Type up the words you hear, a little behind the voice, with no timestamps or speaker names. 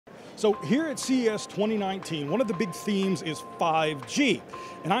So here at CES 2019, one of the big themes is 5G.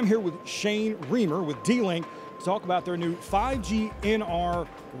 And I'm here with Shane Reamer with D-Link to talk about their new 5G NR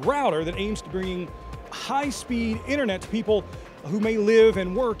router that aims to bring high-speed internet to people who may live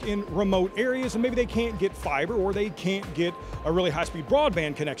and work in remote areas and maybe they can't get fiber or they can't get a really high-speed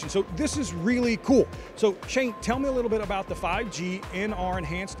broadband connection. So this is really cool. So Shane, tell me a little bit about the 5G NR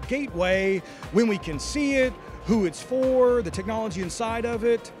Enhanced Gateway, when we can see it, who it's for, the technology inside of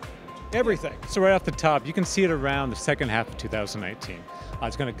it, everything. So right off the top, you can see it around the second half of 2019.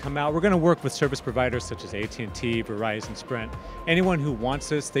 It's going to come out. We're going to work with service providers such as AT&T, Verizon, Sprint. Anyone who wants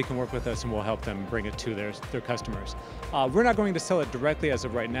this, they can work with us and we'll help them bring it to their customers. We're not going to sell it directly as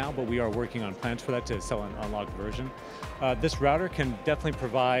of right now, but we are working on plans for that to sell an unlocked version. This router can definitely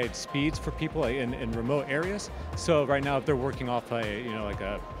provide speeds for people in remote areas. So right now, if they're working off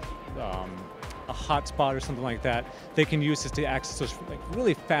a hotspot or something like that, they can use this to access those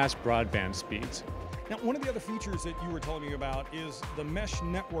really fast broadband speeds. Now, one of the other features that you were telling me about is the mesh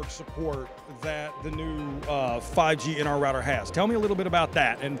network support that the new 5G NR router has. Tell me a little bit about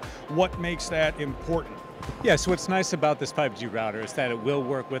that and what makes that important. Yeah, so what's nice about this 5G router is that it will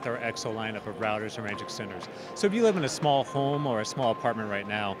work with our EXO lineup of routers and range extenders. So if you live in a small home or a small apartment right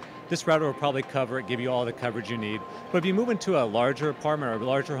now, this router will probably cover it, give you all the coverage you need. But if you move into a larger apartment or a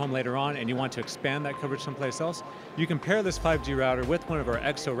larger home later on and you want to expand that coverage someplace else, you can pair this 5G router with one of our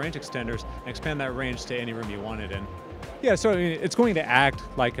EXO range extenders and expand that range to any room you want it in. Yeah, so it's going to act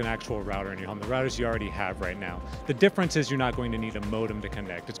like an actual router in your home, the routers you already have right now. The difference is you're not going to need a modem to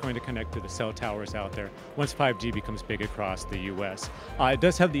connect. It's going to connect to the cell towers out there once 5G becomes big across the US. It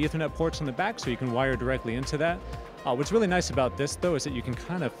does have the Ethernet ports on the back, so you can wire directly into that. What's really nice about this, though, is that you can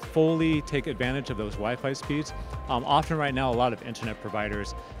kind of fully take advantage of those Wi-Fi speeds. Often right now, a lot of internet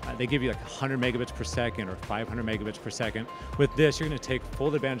providers, they give you like 100 megabits per second or 500 megabits per second. With this, you're going to take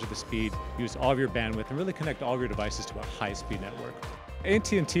full advantage of the speed, use all of your bandwidth, and really connect all of your devices to a high-speed network.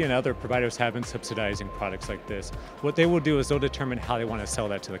 AT&T and other providers have been subsidizing products like this. What they will do is they'll determine how they want to sell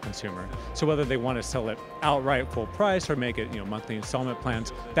that to the consumer. So whether they want to sell it outright full price or make it monthly installment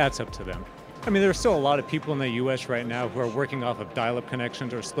plans, that's up to them. I mean, there are still a lot of people in the US right now who are working off of dial-up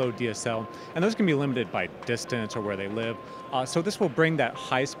connections or slow DSL, and those can be limited by distance or where they live. So this will bring that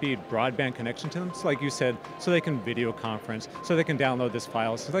high-speed broadband connection to them, so like you said, so they can video conference, so they can download this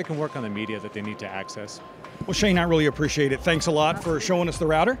file, so they can work on the media that they need to access. Well, Shane, I really appreciate it. Thanks a lot for showing us the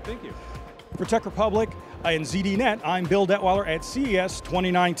router. Thank you. For Tech Republic and ZDNet, I'm Bill Detweiler at CES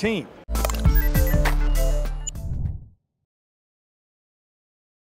 2019.